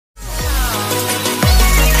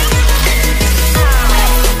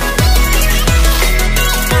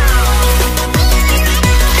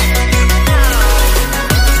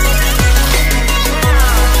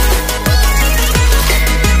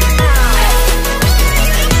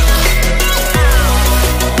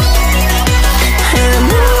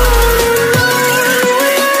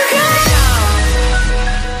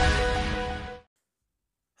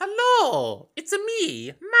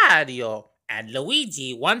Mario and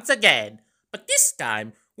Luigi once again, but this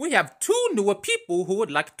time we have two newer people who would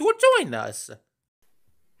like to join us.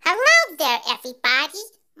 Hello there, everybody.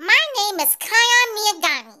 My name is Kyon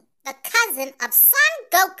Miyagami, the cousin of Son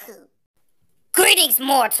Goku. Greetings,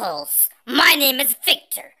 mortals. My name is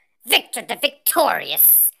Victor. Victor the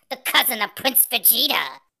Victorious, the cousin of Prince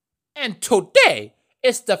Vegeta. And today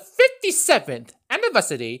is the 57th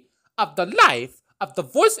anniversary of the life of the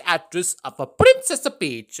voice actress of a Princess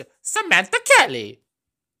Peach, Samantha Kelly.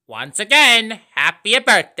 Once again, happy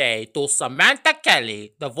birthday to Samantha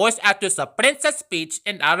Kelly, the voice actress of Princess Peach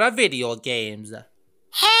in our video games.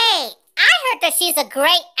 Hey, I heard that she's a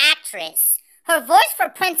great actress. Her voice for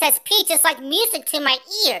Princess Peach is like music to my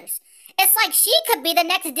ears. It's like she could be the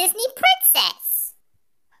next Disney princess.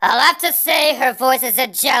 I'll have to say her voice is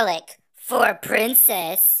angelic for a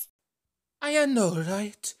princess. I know,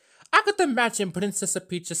 right? I could imagine Princess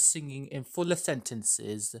Peach singing in full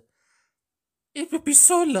sentences. It would be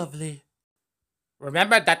so lovely.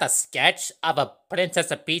 Remember that a sketch of a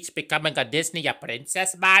Princess Peach becoming a Disney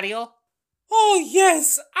princess, Mario? Oh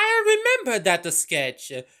yes, I remember that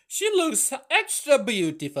sketch. She looks extra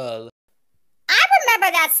beautiful. I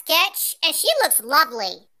remember that sketch, and she looks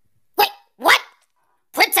lovely. Wait, what?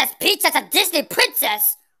 Princess Peach as a Disney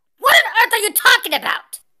princess? What on earth are you talking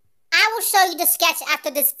about? I will show you the sketch after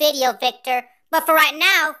this video, Victor. But for right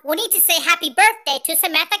now, we need to say happy birthday to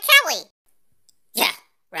Samantha Kelly. Yeah,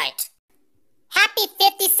 right. Happy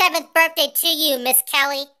 57th birthday to you, Miss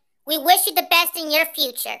Kelly. We wish you the best in your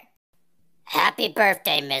future. Happy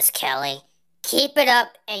birthday, Miss Kelly. Keep it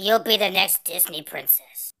up and you'll be the next Disney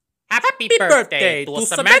princess. Happy birthday to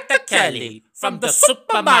Samantha Kelly from the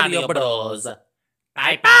Super Mario Bros.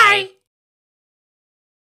 Bye-bye.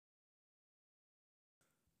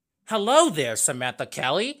 Hello there, Samantha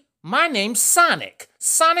Kelly. My name's Sonic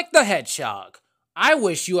the Hedgehog. I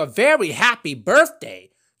wish you a very happy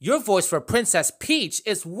birthday. Your voice for Princess Peach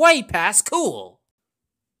is way past cool.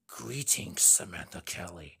 Greetings, Samantha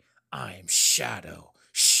Kelly. I'm Shadow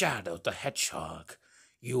the Hedgehog.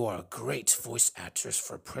 You are a great voice actress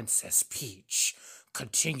for Princess Peach.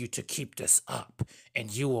 Continue to keep this up,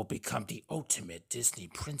 and you will become the ultimate Disney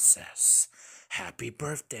princess. Happy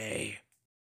birthday.